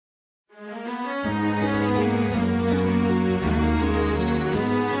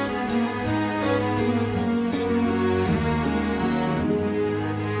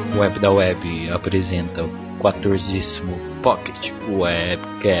Web da Web apresenta o 14º Pocket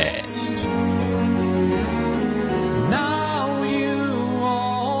Webcast. Now you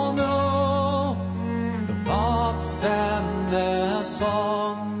all know the bots and their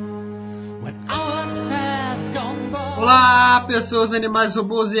songs. When ours have gone by. Olá, pessoas, animais,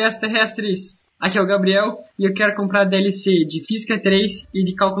 robôs e extraterrestres. Aqui é o Gabriel e eu quero comprar DLC de Física 3 e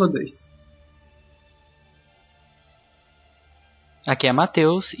de Cálculo 2. Aqui é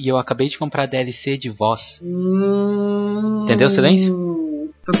Matheus e eu acabei de comprar a DLC de Voz. Entendeu o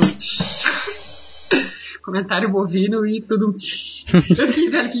silêncio? Tudo. Comentário bovino e tudo. Eu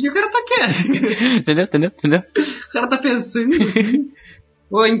fiquei, velho, o que o cara tá querendo? Entendeu? O cara tá pensando assim.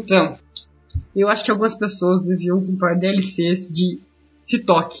 Ou então, eu acho que algumas pessoas deviam comprar DLCs de Se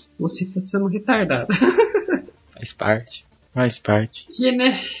Toque. Você tá sendo retardado. Faz parte. E,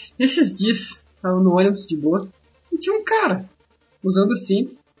 né, esses dias, tava no ônibus de boa e tinha um cara usando o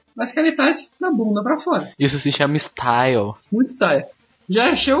cinto, mas com a metade da bunda pra fora. Isso se chama style. Muito style.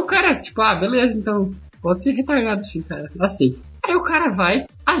 Já achei o cara, tipo, beleza, então, pode ser retardado assim, cara, aceito. Aí o cara vai,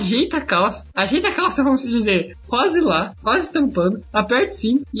 ajeita a calça, vamos dizer, quase lá, quase estampando, aperta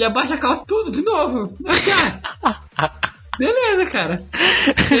sim e abaixa a calça tudo de novo. Mas, cara, beleza, cara.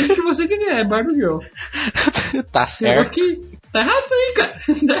 Seja o que você quiser, é Barbie Girl. Tá certo. Tá errado isso aí, cara.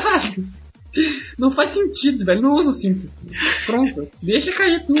 Tá errado. Não faz sentido, velho. Não usa o cinto. Pronto. Deixa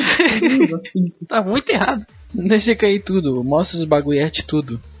cair tudo. Não usa cinto. Tá muito errado. Deixa cair tudo. Mostra os bagulhete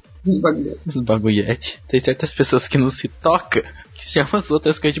tudo. Os bagulhetes. Os bagulhete. Tem certas pessoas que não se toca, que chamam as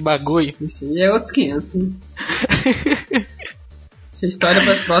outras coisas de bagulho. Isso aí é outros 500, hein? Isso é história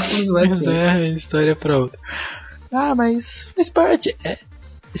para os próximos webcasts. É, história pra outra. Mas faz parte. É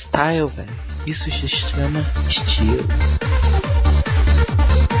style, velho. Isso se chama estilo.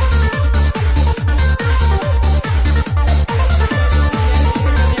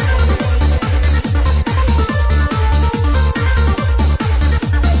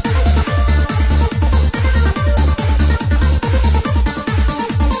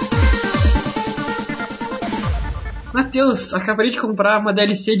 Matheus, acabei de comprar uma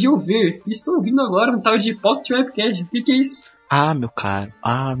DLC de Ouvir e estou ouvindo agora um tal de Pocket Webcast. O que é isso? Meu caro,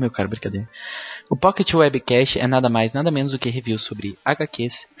 brincadeira. O Pocket Webcast é nada mais, nada menos do que reviews sobre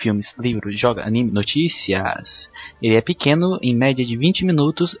HQs, filmes, livros, jogos, anime, notícias. Ele é pequeno, em média de 20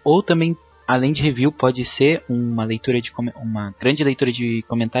 minutos, ou também, além de review, pode ser uma grande leitura de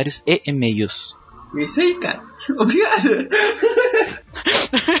comentários e e-mails. É isso aí, cara. Obrigado.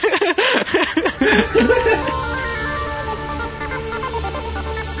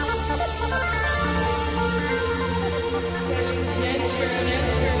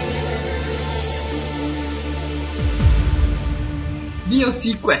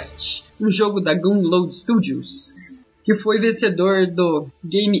 DLC Quest, um jogo da Gunload Studios, que foi vencedor do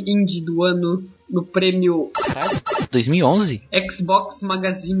Game Indie do ano no prêmio 2011? Xbox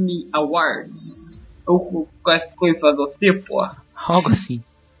Magazine Awards. Ou qualquer coisa do tipo. Algo assim.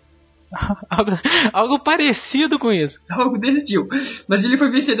 Algo parecido com isso. Algo desse tipo. Mas ele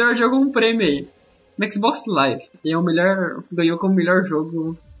foi vencedor de algum prêmio aí. No Xbox Live. E é o melhor, ganhou como melhor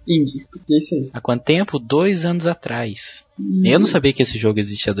jogo indie. É isso aí. Há quanto tempo? 2 anos atrás. Eu não sabia que esse jogo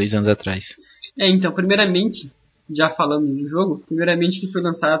existia 2 anos atrás. Então, primeiramente, já falando do jogo, primeiramente ele foi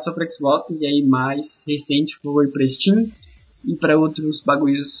lançado só para Xbox, e aí mais recente foi para Steam e para outros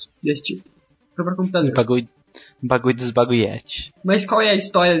bagulhos desse tipo. Foi para computador. Bagulho dos bagulhete. Mas qual é a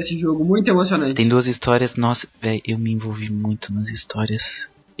história desse jogo? Muito emocionante. Tem 2 histórias, nossa, velho, eu me envolvi muito nas histórias.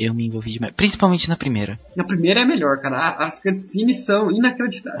 Eu me envolvi demais, principalmente na primeira. Na primeira é melhor, cara. As cutscenes são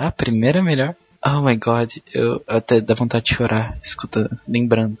inacreditáveis. A primeira é melhor? Oh my god, eu até dá vontade de chorar, escuta,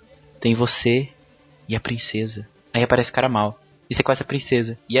 lembrando. Tem você e a princesa. Aí aparece o cara mal. E você conhece a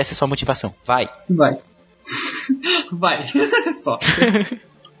princesa. E essa é a sua motivação. Vai. Vai. Só.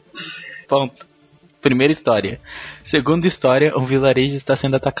 Ponto. Primeira história. Segunda história, um vilarejo está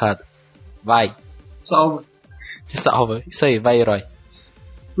sendo atacado. Vai. Salva. Isso aí, vai, herói.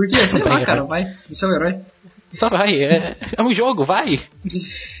 Por quê? Sei lá, cara, vai. Você é o herói. Só vai, é um jogo, vai.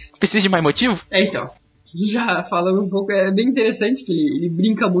 Precisa de mais motivo? Então. Já falando um pouco, é bem interessante que ele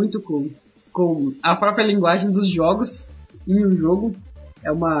brinca muito com a própria linguagem dos jogos. E o jogo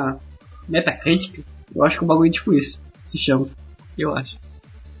é uma metacrítica. Eu acho que o bagulho é tipo isso. Se chama. Eu acho.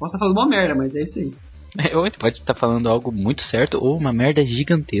 Posso estar falando uma merda, mas é isso aí. Ou ele pode estar falando algo muito certo ou uma merda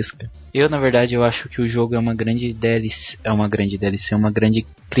gigantesca. Na verdade, eu acho que o jogo é uma grande DLC, uma grande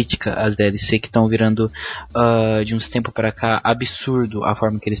crítica às DLC que estão virando de uns tempos para cá absurdo a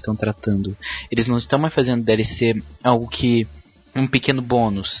forma que eles estão tratando. Eles não estão mais fazendo DLC algo que um pequeno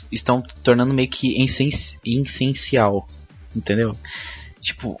bônus, estão tornando meio que essencial, entendeu?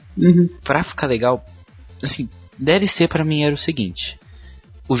 Tipo, pra ficar legal, assim, DLC pra mim era o seguinte: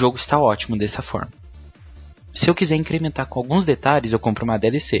 o jogo está ótimo dessa forma. Se eu quiser incrementar com alguns detalhes, eu compro uma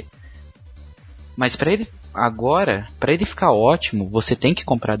DLC. Mas pra ele ficar ótimo, você tem que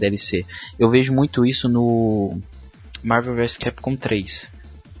comprar a DLC. Eu vejo muito isso no Marvel vs Capcom 3.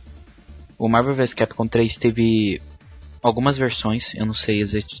 O Marvel vs Capcom 3 teve algumas versões, eu não sei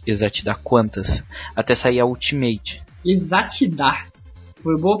exatidar quantas, até sair a Ultimate. Exatidar.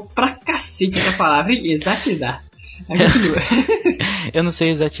 Foi bom pra cacete essa palavra, hein? Exatidar. Eu não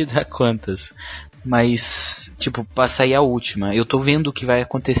sei exatidar quantas, mas, tipo, pra sair a última. Eu tô vendo que vai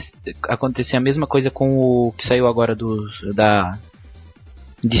acontecer a mesma coisa com o que saiu agora da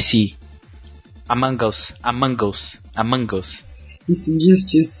DC. Among Us.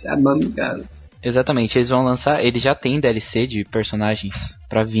 Injustice Among Us. Exatamente, eles vão lançar, eles já tem DLC de personagens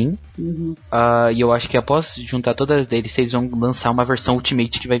pra vir. E eu acho que após juntar todas as DLCs, eles vão lançar uma versão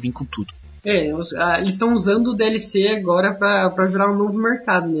Ultimate que vai vir com tudo. Eles estão usando o DLC agora pra virar um novo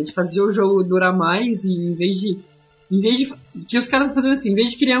mercado, né? De fazer o jogo durar mais e em vez de que os caras estão fazendo assim, em vez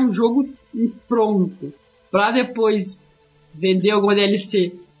de criar um jogo pronto pra depois vender alguma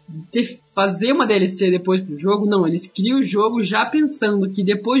DLC, fazer uma DLC depois pro jogo, não, eles criam o jogo já pensando que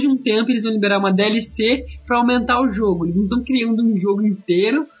depois de um tempo eles vão liberar uma DLC pra aumentar o jogo. Eles não estão criando um jogo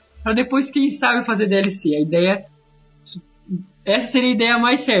inteiro pra depois, quem sabe, fazer DLC. Essa seria a ideia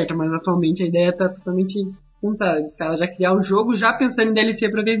mais certa, mas atualmente a ideia tá totalmente contrária. Os caras já criar o jogo já pensando em DLC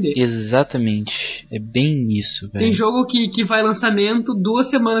pra vender. Exatamente, é bem isso, velho. Tem jogo que vai lançamento, 2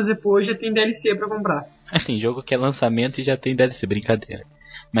 semanas depois já tem DLC pra comprar. Tem jogo que é lançamento e já tem DLC, brincadeira.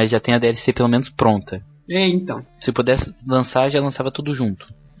 Mas já tem a DLC pelo menos pronta. Então. Se pudesse lançar, já lançava tudo junto.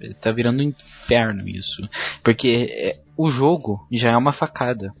 Tá virando um inferno isso. Porque o jogo já é uma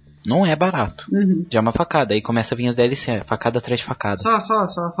facada. Não é barato. Já é uma facada. Aí começa a vir as DLC, facada atrás de facada. Só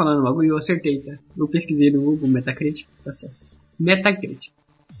falando um bagulho, eu acertei, tá? Eu pesquisei no Google Metacritic, tá certo. Metacritic.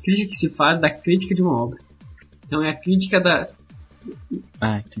 Crítica que se faz da crítica de uma obra. Então é a crítica da...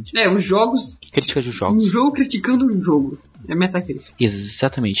 entendi. Os jogos... Crítica de jogos. Um jogo criticando um jogo. É Metacritic.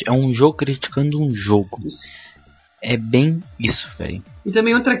 Exatamente. É um jogo criticando um jogo. Isso. É bem isso, velho. E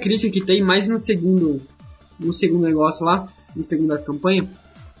também outra crítica que tem mais no segundo negócio lá, no segunda campanha,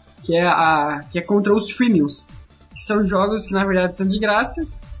 que é contra os freemiums. Que são jogos que na verdade são de graça,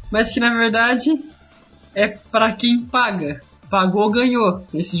 mas que na verdade é para quem paga. Pagou, ganhou.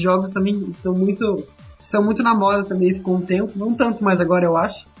 Esses jogos também estão muito na moda também, ficou um tempo. Não tanto mais agora, eu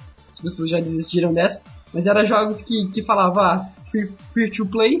acho. As pessoas já desistiram dessa. Mas eram jogos que falavam free to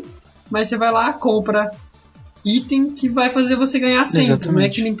play, mas você vai lá, compra item que vai fazer você ganhar sempre. Exatamente. Não é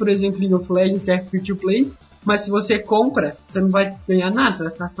que nem, por exemplo, League of Legends, que é free to play, mas se você compra, você não vai ganhar nada, você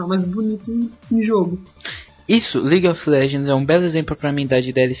vai ficar só mais bonito em jogo. Isso, League of Legends é um belo exemplo pra mim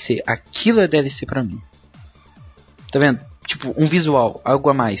de DLC. Aquilo é DLC pra mim. Tá vendo? Tipo, um visual, algo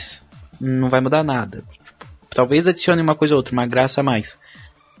a mais. Não vai mudar nada. Talvez adicione uma coisa ou outra, uma graça a mais.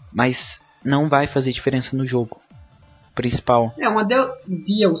 Mas não vai fazer diferença no jogo principal. Uma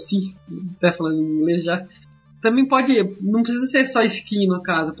DLC, tá falando em inglês já. Também pode, não precisa ser só skin no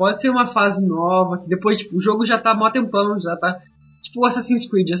caso, pode ser uma fase nova, que depois tipo, o jogo já tá mó tempão, já tá, tipo o Assassin's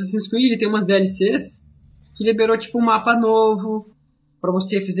Creed. Assassin's Creed ele tem umas DLCs que liberou tipo um mapa novo, pra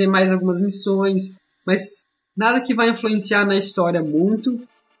você fazer mais algumas missões, mas nada que vai influenciar na história muito,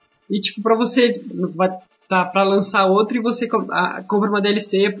 e tipo pra você, pra lançar outro e você compra uma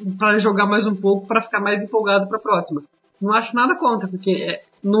DLC pra jogar mais um pouco, pra ficar mais empolgado pra próxima. Não acho nada contra, porque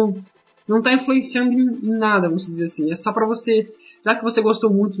não tá influenciando em nada, vamos dizer assim. É só pra você, já que você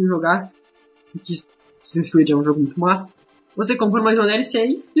gostou muito de jogar, que Assassin's Creed é um jogo muito massa, você compra mais uma DLC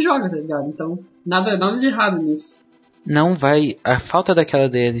aí e joga, tá ligado? Então, nada de errado nisso. Não vai, a falta daquela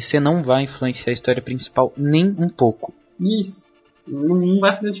DLC não vai influenciar a história principal nem um pouco. Isso, não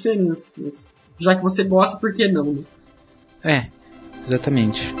vai fazer diferença. Mas, já que você gosta, por que não, né?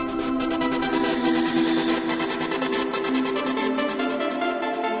 Exatamente.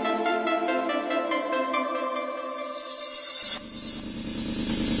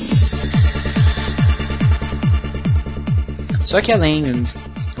 Só que além,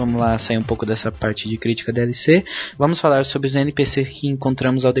 vamos lá sair um pouco dessa parte de crítica DLC, vamos falar sobre os NPCs que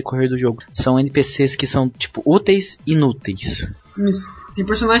encontramos ao decorrer do jogo. São NPCs que são tipo úteis e inúteis. Isso. Tem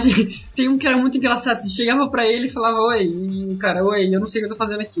personagem... Tem um que era muito engraçado. Chegava pra ele e falava, oi. E o cara, oi, eu não sei o que eu tô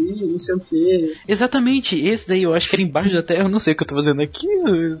fazendo aqui, não sei o que. Exatamente, esse daí eu acho que era embaixo da terra, eu não sei o que eu tô fazendo aqui,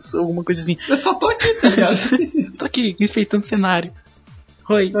 alguma coisa assim. Eu só tô aqui, tá ligado? Tô aqui, enfeitando o cenário.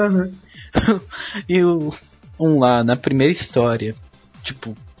 Oi. Uhum. E um lá, na primeira história,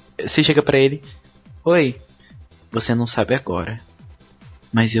 tipo, você chega pra ele, oi, você não sabe agora,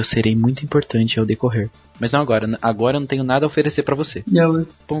 mas eu serei muito importante ao decorrer. Mas não agora, agora eu não tenho nada a oferecer pra você. Não,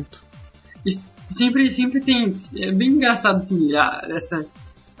 Ponto. sempre tem... É bem engraçado, assim,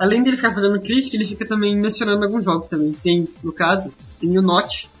 além dele ficar fazendo crítica, ele fica também mencionando alguns jogos também. Tem, no caso, tem o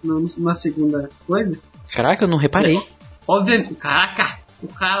Notch, na segunda coisa. Caraca, eu não reparei. Obviamente, caraca, o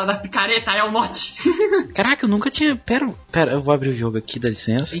cara da picareta é o Notch. Caraca, eu nunca tinha... Pera, eu vou abrir o jogo aqui, dá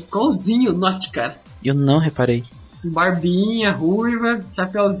licença. É igualzinho o Notch, cara. Eu não reparei. Barbinha, ruiva,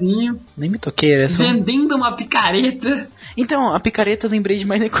 chapeuzinho. Nem me toquei, era só... Vendendo uma picareta. Então, a picareta eu lembrei de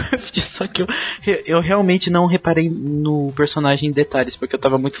Minecraft, só que eu realmente não reparei no personagem em detalhes, porque eu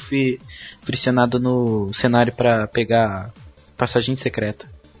tava muito friccionado no cenário pra pegar passagem secreta.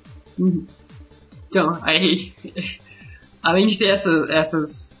 Uhum. Então, aí... Além de ter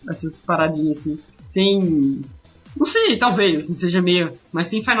essas paradinhas assim, tem... Não sei, talvez, não seja meio... Mas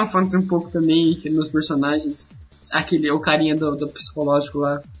tem Final Fantasy um pouco também nos personagens. O carinha do psicológico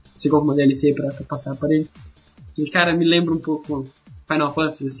lá, você compra uma DLC pra passar por ele. E, cara, me lembra um pouco Final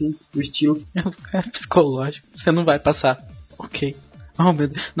Fantasy, assim, o estilo. É psicológico, você não vai passar. Ok. Oh, meu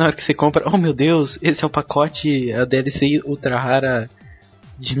Deus. Na hora que você compra, oh meu Deus, esse é o pacote, a DLC Ultra Rara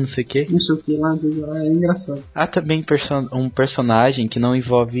de não sei o que. Não sei o que lá, é engraçado. Há também um personagem que não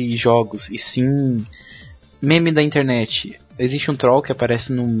envolve jogos, e sim meme da internet. Existe um troll que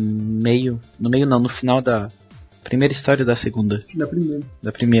aparece no final da primeira história da segunda.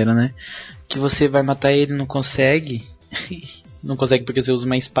 Da primeira, né? Que você vai matar ele, não consegue. Não consegue porque você usa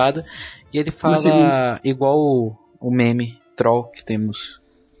uma espada. E ele fala igual o meme troll que temos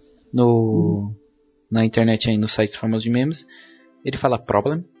na internet aí, nos sites famosos de memes. Ele fala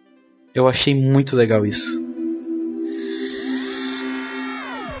problem. Eu achei muito legal isso.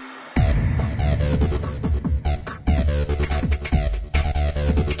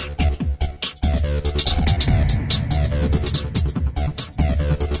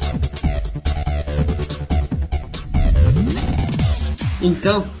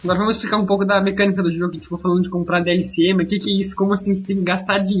 Então, agora vamos explicar um pouco da mecânica do jogo. A gente ficou falando de comprar DLC, mas o que é isso? Como assim você tem que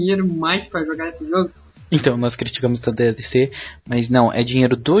gastar dinheiro mais pra jogar esse jogo? Então, nós criticamos a DLC, mas não, é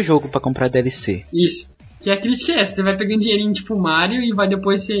dinheiro do jogo pra comprar DLC. Isso. Que a crítica é essa, você vai pegando dinheirinho tipo Mario e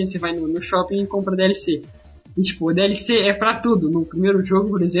depois você vai no shopping e compra DLC. E tipo, o DLC é pra tudo. No primeiro jogo,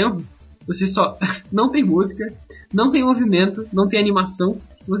 por exemplo, você só não tem música, não tem movimento, não tem animação,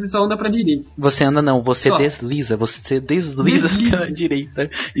 você só anda pra direita. Você anda não, você desliza pela direita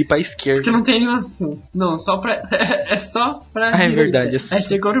e pra esquerda. Porque não tem animação. Não, só pra... é só pra direita. É verdade. Aí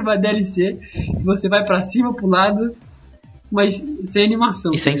você compra uma DLC, você vai pra cima, pro lado, mas sem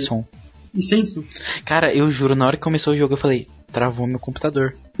animação. E sem som. E sem som. Cara, eu juro, na hora que começou o jogo eu falei, travou meu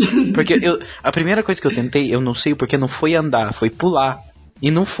computador. Porque a primeira coisa que eu tentei, eu não sei porque não foi andar, foi pular. E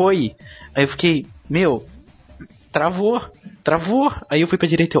não foi. Aí eu fiquei, travou. Aí eu fui pra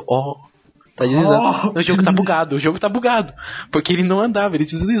direita e tá deslizando. O jogo tá bugado. Porque ele não andava, ele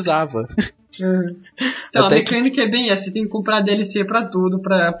deslizava. Então, a mecânica é bem essa, você tem que comprar DLC pra tudo,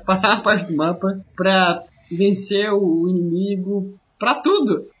 pra passar a parte do mapa, pra vencer o inimigo, pra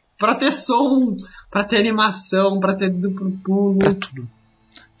tudo. Pra ter som, pra ter animação, pra ter duplo pulo. Pra tudo.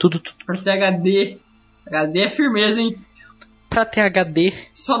 Tudo. Pra ter HD. HD é firmeza, hein? Pra ter HD.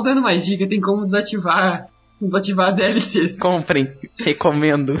 Só dando mais dica, tem como desativar DLCs. Comprem,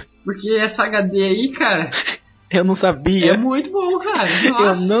 recomendo. Porque essa HD aí, cara... Eu não sabia. É muito bom, cara.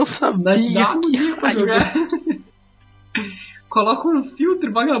 Nossa, eu não sabia. Pra jogar. Coloca um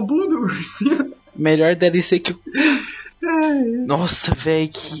filtro vagabundo por cima. Melhor DLC que... Nossa, velho,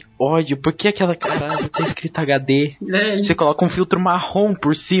 que ódio. Por que aquela caralho tá escrito HD? Você coloca um filtro marrom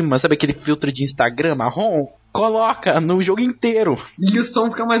por cima, sabe aquele filtro de Instagram marrom? Coloca no jogo inteiro. E o som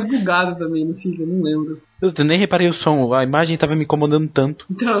fica mais bugado também, não fica? Não lembro. Eu nem reparei o som, a imagem tava me incomodando tanto.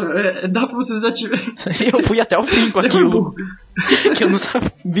 Então, dá pra você desativar. Eu fui até o fim com aquilo. Que eu não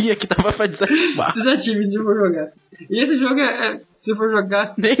sabia que tava pra desativar. Desative se for jogar. E esse jogo se for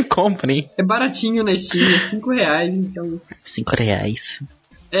jogar... Nem comprem. É baratinho na Steam, é R$5, então... R$5.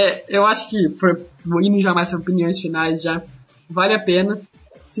 Eu acho que, indo já mais para opiniões finais, já vale a pena.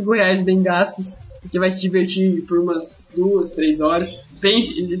 R$5 bem gastos. Porque vai te divertir por umas 2, 3 horas. Tem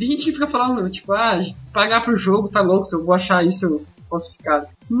gente que fica falando, tipo, pagar pro jogo, tá louco, se eu vou achar isso, eu posso ficar.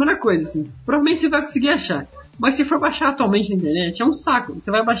 Primeira coisa, assim, provavelmente você vai conseguir achar. Mas se for baixar atualmente na internet, é um saco.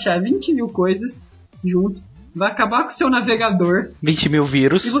 Você vai baixar 20 mil coisas junto, vai acabar com o seu navegador 20 mil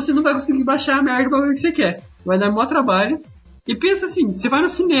vírus. e você não vai conseguir baixar a merda pra ver o que você quer. Vai dar maior trabalho. E pensa assim, você vai no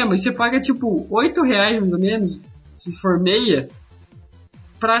cinema e você paga tipo R$8 mais ou menos, se for meia,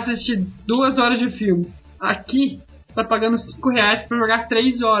 pra assistir 2 horas de filme. Aqui, você tá pagando R$5 pra jogar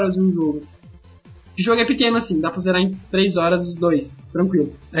 3 horas um jogo. O jogo é pequeno assim, dá pra zerar em 3 horas os dois,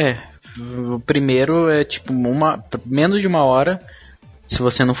 tranquilo. O primeiro é tipo menos de 1 hora. Se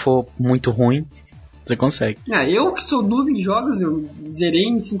você não for muito ruim, você consegue. Eu que sou noob em jogos, eu zerei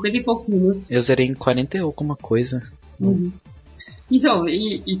em 50 e poucos minutos. Eu zerei em 40 e alguma coisa. Uhum. Então,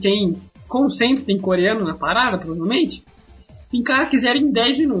 e tem, como sempre, tem coreano na parada, provavelmente. Tem cara que zera em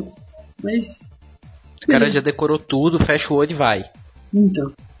 10 minutos. Mas... O cara já decorou tudo, fecha o olho e vai.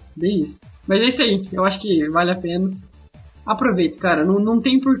 Então, bem isso. Mas é isso aí, eu acho que vale a pena. Aproveita, cara, não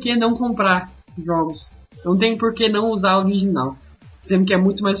tem por que não comprar jogos. Não tem por que não usar o original. Sendo que é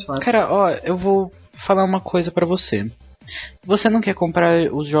muito mais fácil. Cara, ó, eu vou falar uma coisa pra você. Você não quer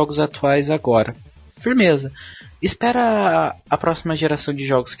comprar os jogos atuais agora. Firmeza. Espera a próxima geração de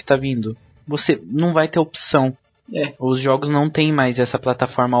jogos que tá vindo. Você não vai ter opção. Os jogos não tem mais essa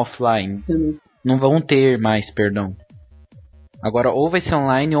plataforma offline. Não vão ter mais, perdão. Agora, ou vai ser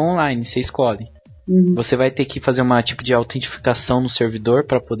online ou online, você escolhe. Você vai ter que fazer uma tipo de autentificação no servidor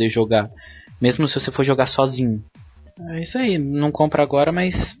pra poder jogar. Mesmo se você for jogar sozinho. É isso aí, não compra agora,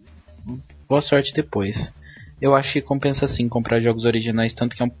 mas boa sorte depois. Eu acho que compensa sim comprar jogos originais,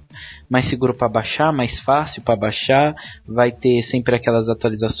 tanto que é mais seguro para baixar, mais fácil para baixar. Vai ter sempre aquelas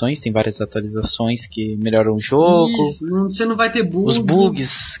atualizações, tem várias atualizações que melhoram o jogo. Isso, você não vai ter bugs. Os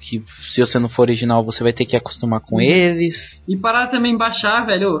bugs, que se você não for original, você vai ter que acostumar com eles. E parar também baixar,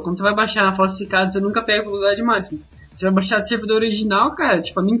 velho, quando você vai baixar na falsificada, você nunca pega a velocidade máxima. Você vai baixar do servidor original, cara,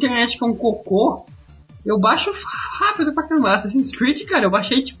 tipo, a minha internet que é um cocô, eu baixo rápido pra caramba. Assassin's Creed, cara, eu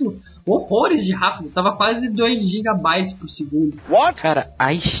baixei, tipo, horrores de rápido. Tava quase 2 GB por segundo. What? Cara,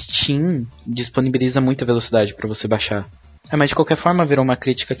 a Steam disponibiliza muita velocidade pra você baixar. Mas de qualquer forma, virou uma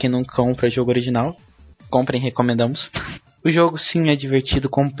crítica quem não compra jogo original. Comprem, recomendamos. O jogo sim é divertido,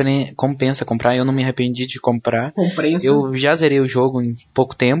 compensa comprar. Eu não me arrependi de comprar. Compensa. Eu já zerei o jogo em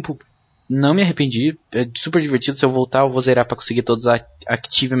pouco tempo. Não me arrependi, é super divertido. Se eu voltar, eu vou zerar pra conseguir todos os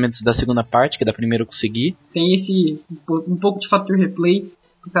achievements da segunda parte, que da primeira eu consegui. Tem esse um pouco de fator replay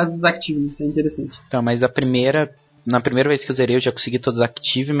por causa dos achievements, é interessante. Então, mas na primeira vez que eu zerei, eu já consegui todos os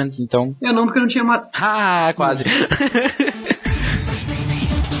achievements, então... Eu não, porque eu não tinha matado. Ah, quase!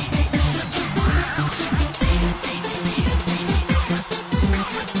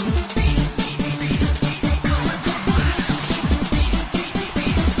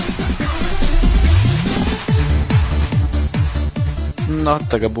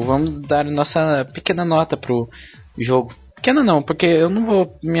 Nota, Gabu, vamos dar nossa pequena nota pro jogo. Pequena não, porque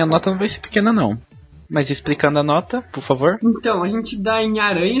minha nota não vai ser pequena não. Mas explicando a nota, por favor. Então, a gente dá em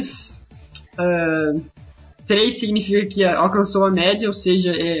aranhas. 3 significa que alcançou a média, ou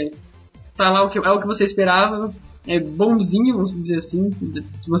seja, tá lá é o que você esperava. É bonzinho, vamos dizer assim,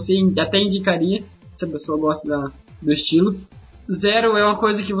 que você até indicaria, se a pessoa gosta do estilo. 0 é uma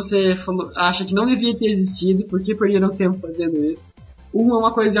coisa que você acha que não devia ter existido, porque perderam tempo fazendo isso. 1 é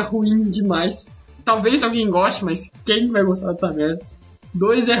uma coisa ruim demais. Talvez alguém goste, mas quem vai gostar dessa merda?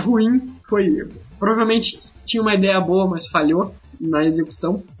 2 é ruim, provavelmente tinha uma ideia boa, mas falhou na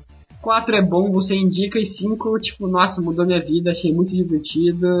execução. 4 é bom, você indica. E 5, tipo, nossa, mudou minha vida, achei muito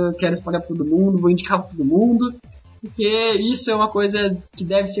divertido, quero espalhar pra todo mundo, vou indicar pra todo mundo, porque isso é uma coisa que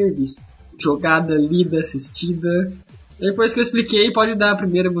deve ser vista. Jogada, lida, assistida. Depois que eu expliquei, pode dar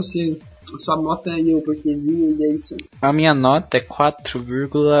primeiro você... sua nota e o porquezinho, e é isso. A minha nota é 4,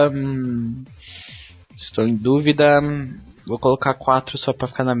 estou em dúvida. Vou colocar 4 só pra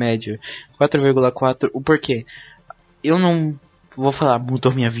ficar na média. 4,4. O porquê? Eu não vou falar,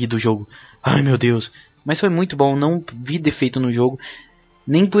 mudou minha vida o jogo. Ai meu Deus. Mas foi muito bom, não vi defeito no jogo.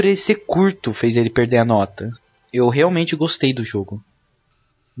 Nem por ele ser curto fez ele perder a nota. Eu realmente gostei do jogo.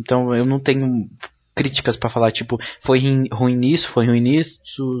 Então eu não tenho... críticas pra falar, tipo, foi ruim nisso,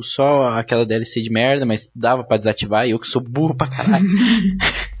 só aquela DLC de merda, mas dava pra desativar, e eu que sou burro pra caralho.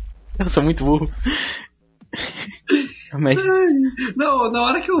 Eu sou muito burro. Mas... Não, na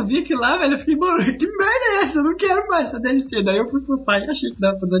hora que eu vi aquilo lá, velho, eu fiquei, mano, que merda é essa? Eu não quero mais essa DLC. Daí eu fui pro site e achei que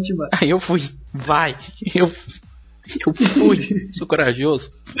dava pra desativar. Aí eu fui, eu fui, sou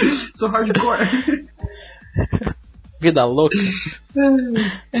corajoso. Sou hardcore. Vida louca.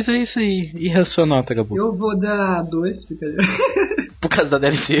 Mas é isso aí. E a sua nota, Gabu? Eu vou dar 2, por causa da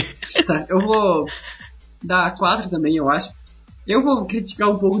DLC. Tá, eu vou dar 4 também, eu acho. Eu vou criticar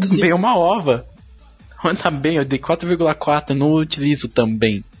um pouco do Veio uma ova. Tá bem, eu dei 4,4, não utilizo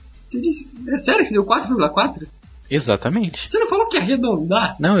também. Você disse, é sério que você deu 4,4? Exatamente. Você não falou que ia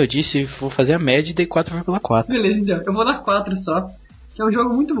arredondar? Não, eu disse, vou fazer a média e dei 4,4. Beleza, então. Eu vou dar 4 só. Que é um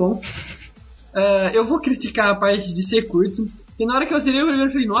jogo muito bom. Eu vou criticar a parte de ser curto. E na hora que eu zerei o primeiro,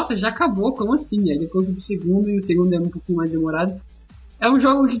 eu falei, nossa, já acabou, como assim? Aí depois eu fui pro segundo, e o segundo é um pouquinho mais demorado. É um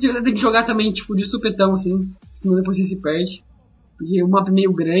jogo que você tem que jogar também, tipo, de supetão, assim. Senão depois você se perde. Porque o mapa é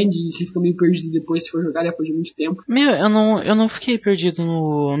meio grande e você fica meio perdido depois, se for jogar depois de muito tempo. Meu, eu não fiquei perdido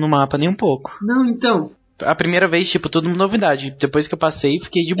no mapa nem um pouco. Não, então. A primeira vez, tipo, tudo novidade. Depois que eu passei,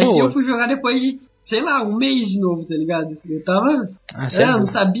 fiquei de É que boa. eu fui jogar depois de, sei lá, um mês de novo, tá ligado? Eu tava... Sério? eu não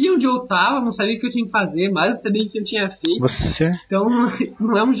sabia onde eu tava, não sabia o que eu tinha que fazer, mas não sabia o que eu tinha feito. Você... Então,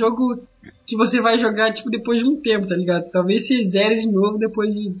 não é um jogo que você vai jogar, tipo, depois de um tempo, tá ligado? Talvez você zere de novo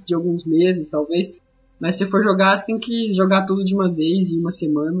depois de alguns meses, talvez. Mas se for jogar, você tem que jogar tudo de uma vez, em uma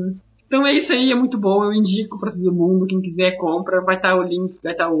semana. Então é isso aí, é muito bom, eu indico pra todo mundo, quem quiser compra, vai estar o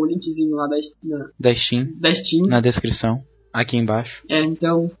linkzinho lá Da Steam, da Steam. na descrição, aqui embaixo.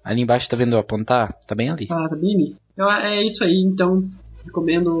 Então, Ali embaixo, tá vendo eu apontar? Tá bem ali. tá bem ali. Então é isso aí, então,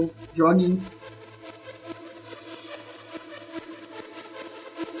 recomendo, joguem.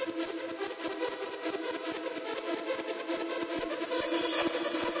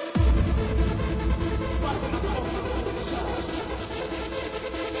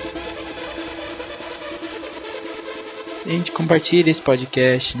 Gente, compartilhe esse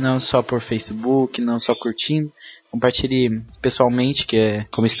podcast, não só por Facebook, não só curtindo. Compartilhe pessoalmente, que é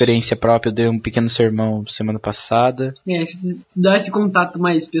como experiência própria. Eu dei um pequeno sermão semana passada. Se dá esse contato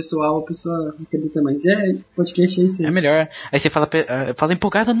mais pessoal, a pessoa acredita mais. Podcast é isso aí. É melhor. Aí você fala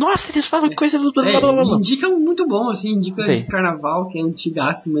empolgada, nossa, eles falam coisas do... Indica um muito bom, assim, indica Sei. de carnaval, que é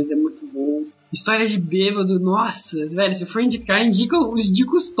antigaço, mas é muito bom. História de bêbado, nossa, velho, se for indicar, indica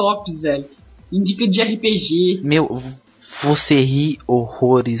os tops, velho. Indica de RPG. Meu, você ri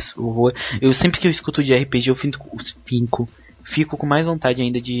horrores. Eu sempre que eu escuto de RPG, eu fico com mais vontade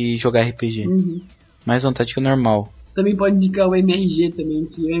ainda de jogar RPG. Uhum. Mais vontade que o normal. Também pode indicar o MRG também,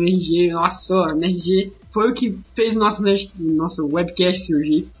 que o MRG, nossa, o MRG foi o que fez nosso webcast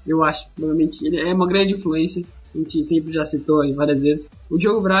surgir, eu acho, provavelmente. Ele é uma grande influência, a gente sempre já citou aí várias vezes. O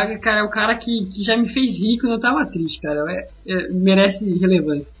Diogo Braga, cara, é o cara que já me fez rir quando eu tava triste, cara. Merece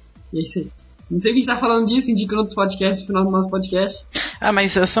relevância. E é isso aí. Não sei o que a gente tá falando disso, indica outros podcasts no final do nosso podcast. Ah,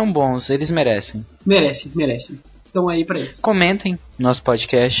 mas são bons, eles merecem. Merece. Estão aí pra isso. Comentem no nosso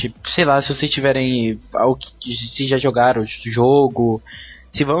podcast, sei lá, se vocês tiverem se já jogaram o jogo,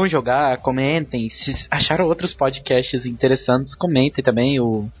 se vão jogar, comentem. Se acharam outros podcasts interessantes, comentem também.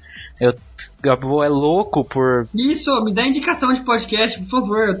 O Gabo é louco por... Isso, me dá indicação de podcast, por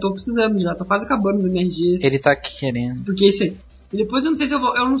favor. Eu tô precisando já, tô quase acabando os MRGs. Ele tá querendo. Porque isso aí. E depois eu não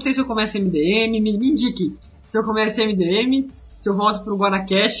sei se eu começo MDM, me indique. Se eu começo MDM, se eu volto pro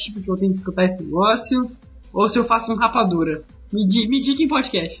Guanacast, porque eu tenho que escutar esse negócio, ou se eu faço um rapadura. Me indiquem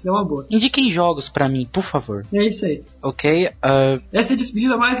podcast, é uma boa. Indiquem jogos pra mim, por favor. É isso aí. Ok? Essa é a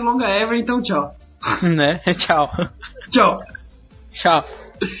despedida mais longa ever, então tchau. Né? Tchau. Tchau. Tchau.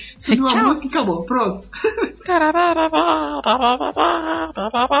 Subiu a Tchau. música e acabou, pronto.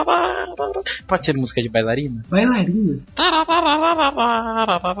 Pode ser música de bailarina? Bailarina.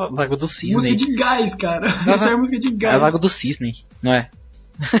 Lago do Cisne. Música de gás, cara. Essa é música de É gás. Lago do Cisne, não é?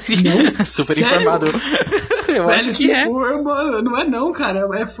 Não? Super Sério? informado. Eu Velho, acho que é. Mano, não é não, cara.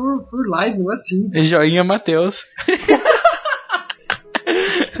 É for lies, não é assim. Joinha Matheus.